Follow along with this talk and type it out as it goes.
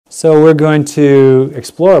So we're going to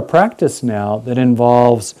explore a practice now that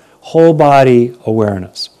involves whole body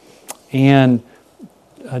awareness. And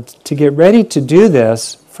to get ready to do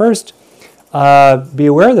this, first be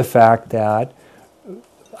aware of the fact that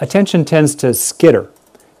attention tends to skitter.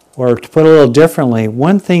 Or to put it a little differently,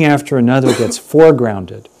 one thing after another gets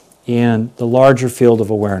foregrounded in the larger field of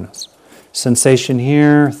awareness. Sensation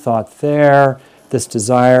here, thought there, this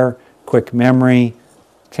desire, quick memory,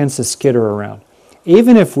 tends to skitter around.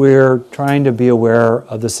 Even if we're trying to be aware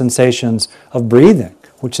of the sensations of breathing,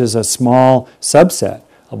 which is a small subset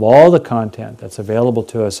of all the content that's available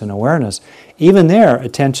to us in awareness, even there,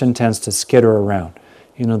 attention tends to skitter around.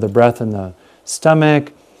 You know, the breath in the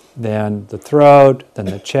stomach, then the throat, then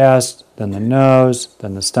the chest, then the nose,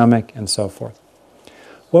 then the stomach, and so forth.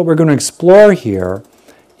 What we're going to explore here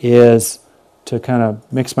is, to kind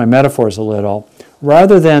of mix my metaphors a little,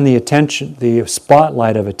 rather than the attention, the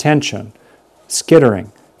spotlight of attention skittering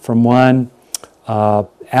from one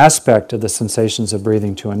aspect of the sensations of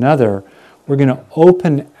breathing to another, we're going to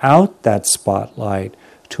open out that spotlight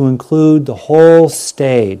to include the whole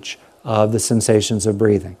stage of the sensations of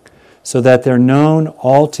breathing, so that they're known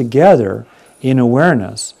all together in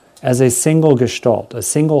awareness as a single gestalt, a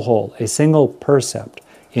single whole, a single percept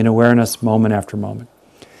in awareness moment after moment.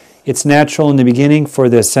 It's natural in the beginning for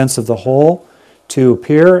this sense of the whole to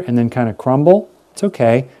appear and then kind of crumble. It's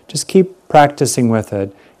okay. Just keep practicing with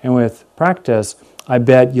it. And with practice, I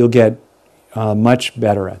bet you'll get much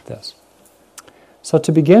better at this. So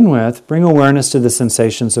to begin with, bring awareness to the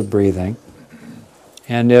sensations of breathing.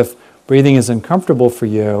 And if breathing is uncomfortable for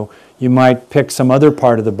you, you might pick some other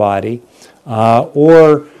part of the body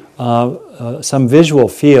or some visual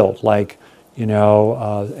field, like, you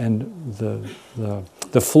know, and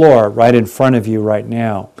the floor right in front of you right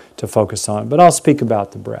now to focus on. But I'll speak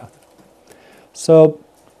about the breath. So,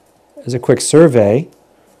 as a quick survey,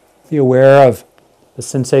 be aware of the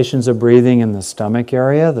sensations of breathing in the stomach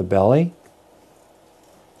area, the belly.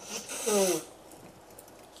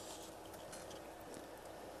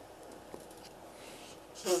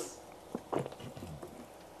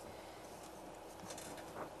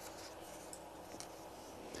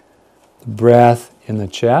 The breath in the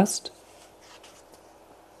chest.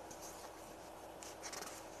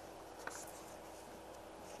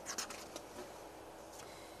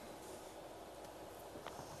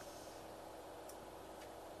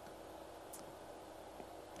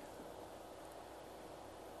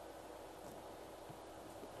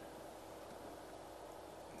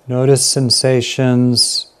 Notice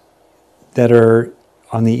sensations that are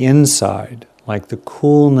on the inside, like the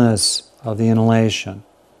coolness of the inhalation,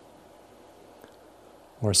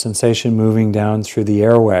 or sensation moving down through the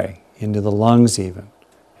airway, into the lungs even,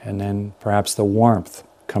 and then perhaps the warmth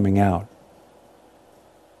coming out.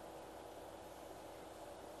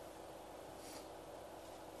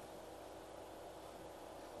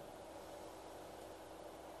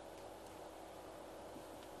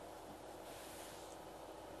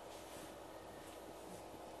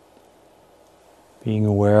 Being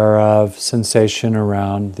aware of sensation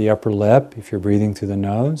around the upper lip if you're breathing through the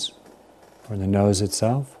nose, or the nose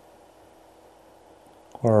itself,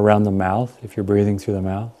 or around the mouth if you're breathing through the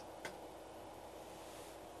mouth.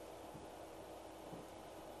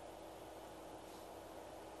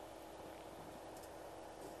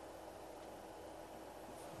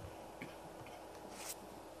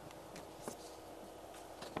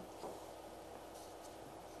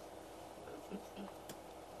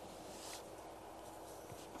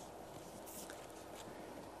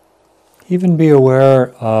 Even be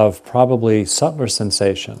aware of probably subtler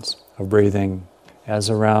sensations of breathing, as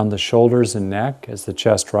around the shoulders and neck as the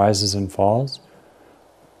chest rises and falls,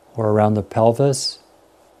 or around the pelvis.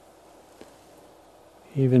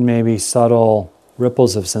 Even maybe subtle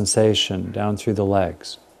ripples of sensation down through the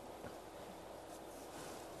legs.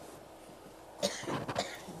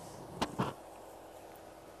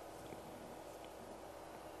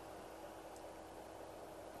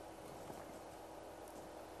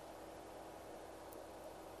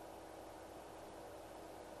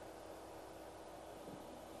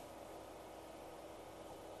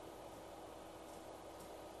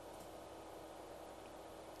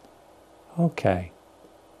 Okay.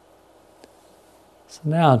 So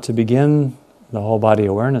now, to begin the whole body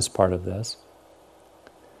awareness part of this,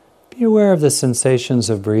 be aware of the sensations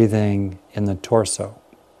of breathing in the torso.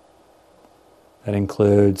 That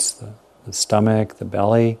includes the stomach, the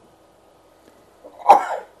belly,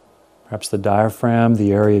 perhaps the diaphragm,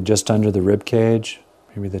 the area just under the rib cage,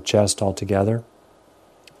 maybe the chest altogether.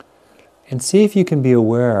 And see if you can be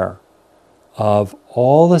aware of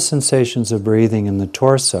all the sensations of breathing in the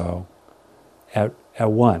torso at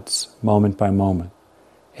at once, moment by moment,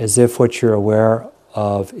 as if what you're aware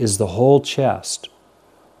of is the whole chest,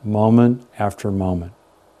 moment after moment.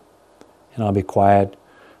 And I'll be quiet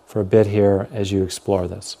for a bit here as you explore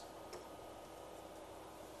this.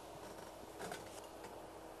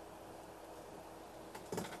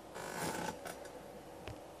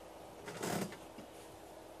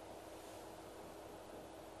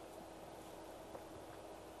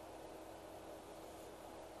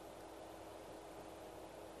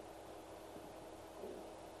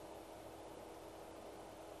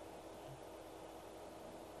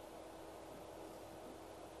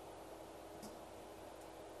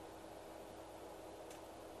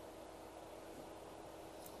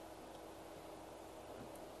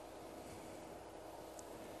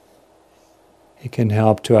 It can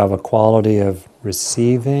help to have a quality of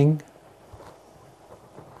receiving,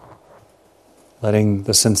 letting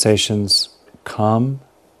the sensations come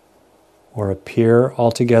or appear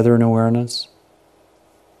altogether in awareness.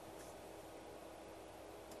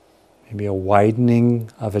 Maybe a widening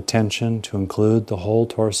of attention to include the whole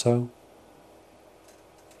torso.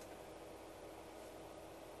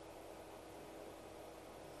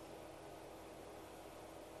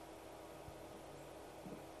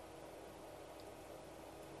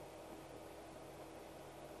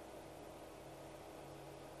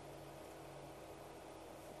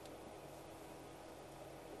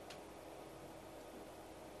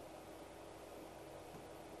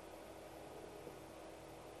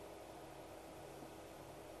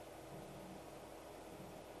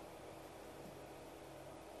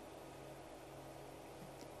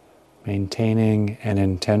 Maintaining an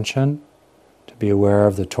intention to be aware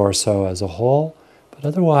of the torso as a whole, but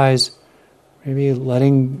otherwise maybe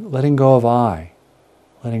letting go of I,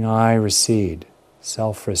 letting I recede,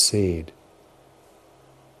 self recede.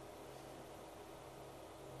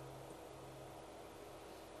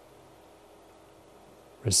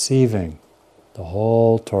 Receiving the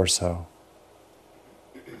whole torso.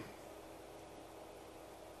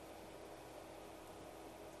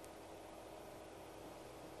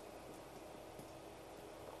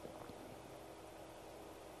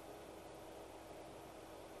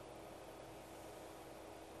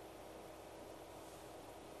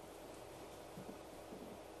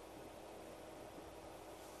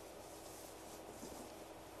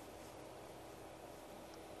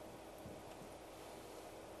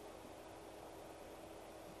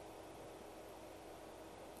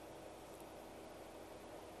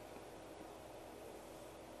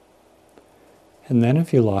 And then,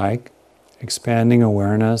 if you like, expanding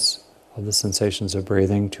awareness of the sensations of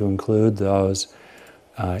breathing to include those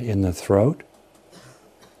in the throat,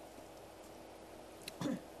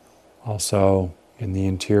 also in the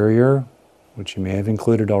interior, which you may have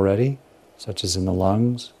included already, such as in the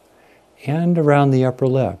lungs, and around the upper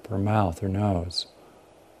lip or mouth or nose.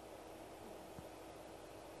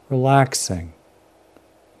 Relaxing,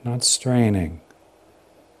 not straining.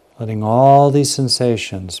 Letting all these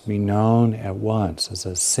sensations be known at once as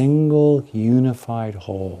a single unified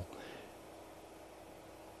whole.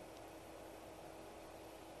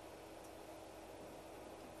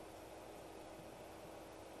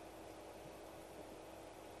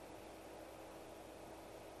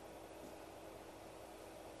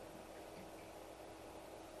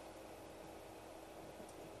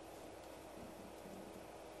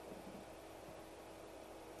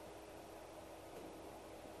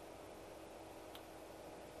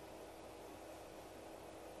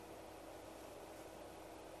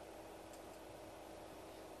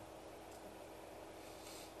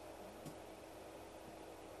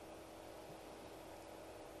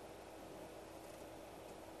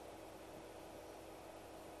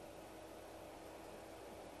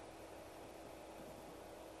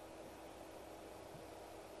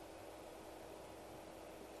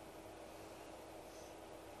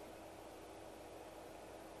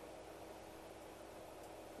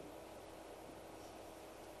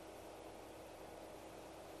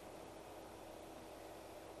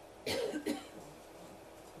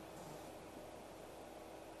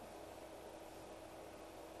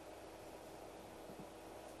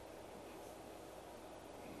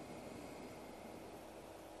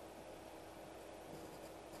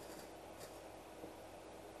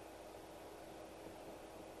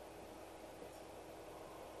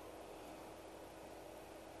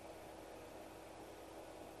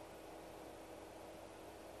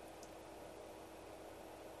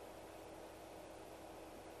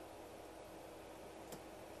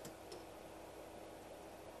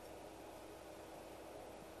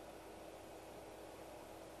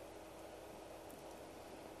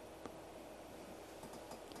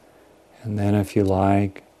 And then, if you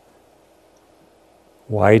like,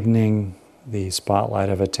 widening the spotlight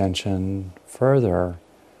of attention further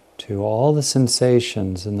to all the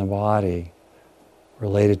sensations in the body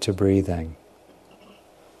related to breathing.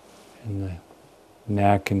 In the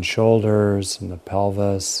neck and shoulders, and the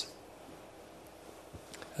pelvis,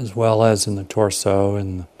 as well as in the torso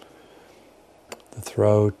and the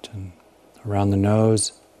throat and around the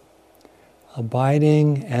nose.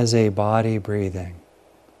 Abiding as a body breathing.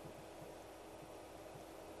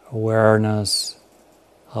 Awareness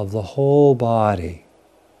of the whole body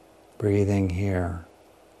breathing here.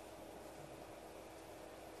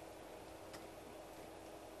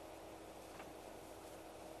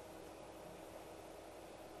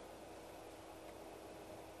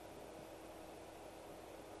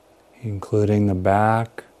 Including the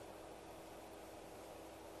back,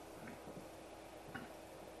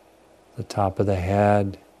 the top of the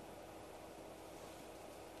head,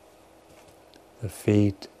 the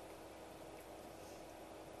feet,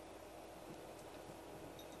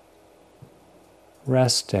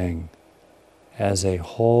 resting as a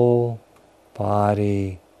whole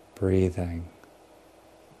body breathing.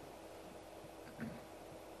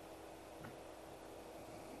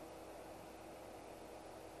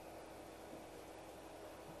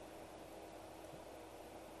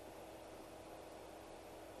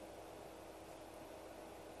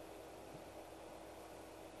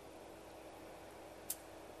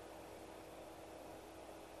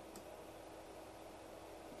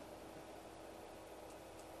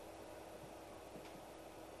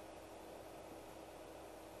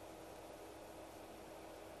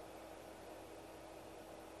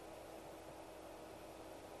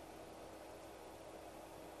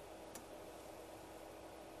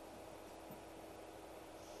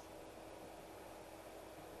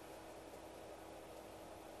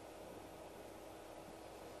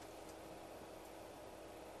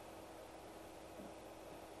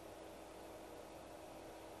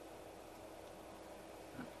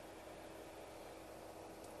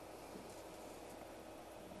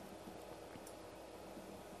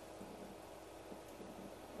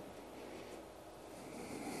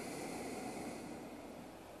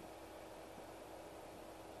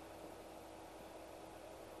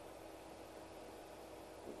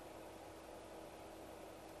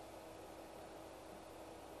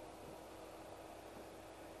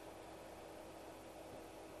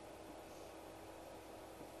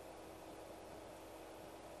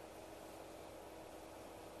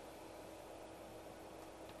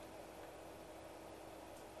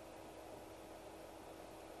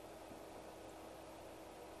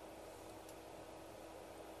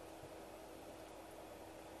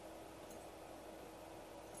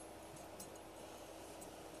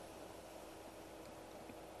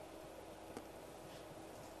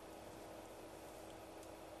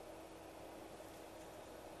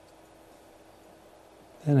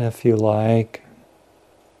 And if you like,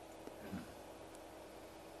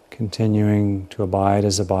 continuing to abide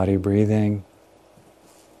as a body breathing,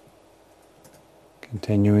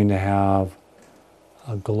 continuing to have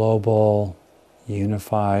a global,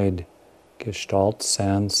 unified Gestalt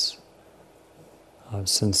sense of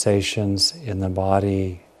sensations in the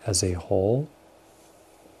body as a whole,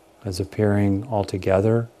 as appearing all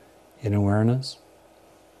together in awareness.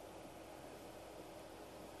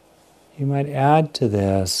 You might add to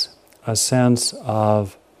this a sense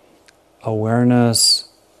of awareness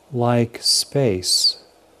like space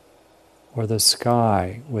or the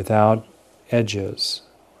sky without edges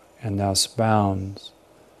and thus bounds,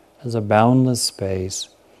 as a boundless space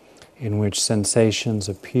in which sensations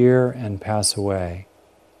appear and pass away.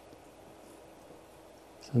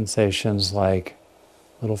 Sensations like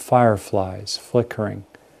little fireflies flickering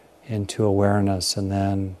into awareness and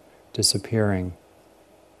then disappearing.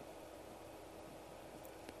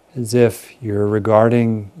 As if you're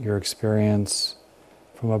regarding your experience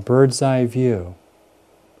from a bird's eye view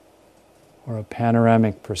or a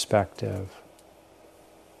panoramic perspective,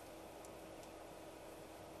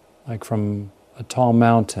 like from a tall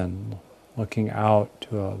mountain looking out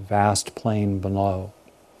to a vast plain below,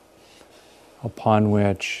 upon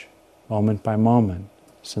which, moment by moment,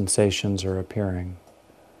 sensations are appearing.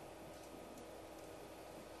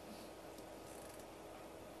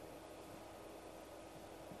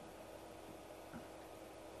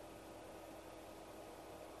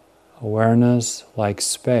 Awareness like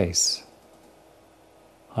space,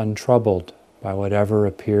 untroubled by whatever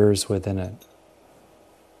appears within it.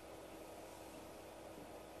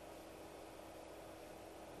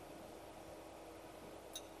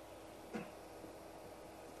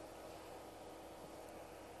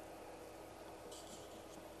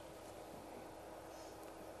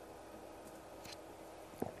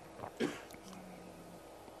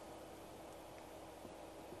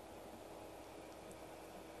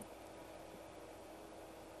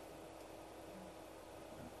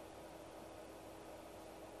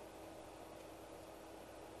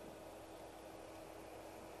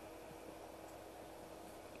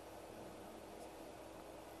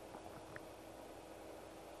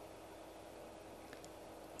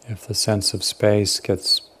 If the sense of space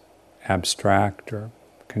gets abstract or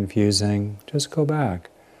confusing, just go back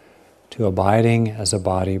to abiding as a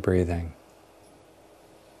body breathing.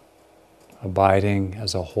 Abiding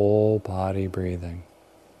as a whole body breathing.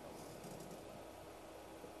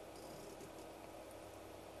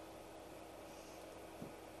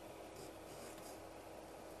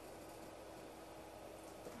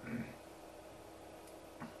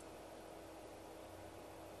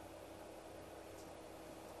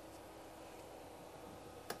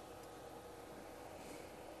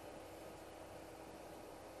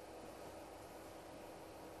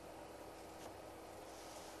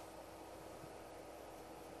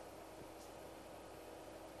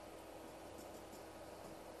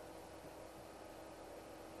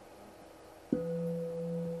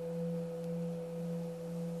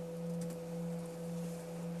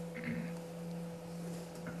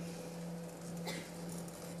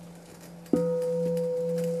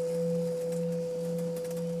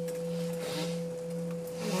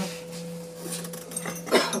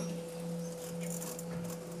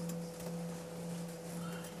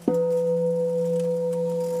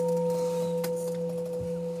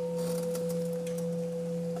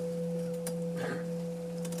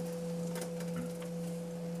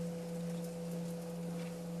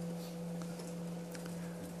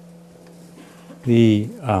 The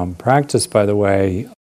practice, by the way,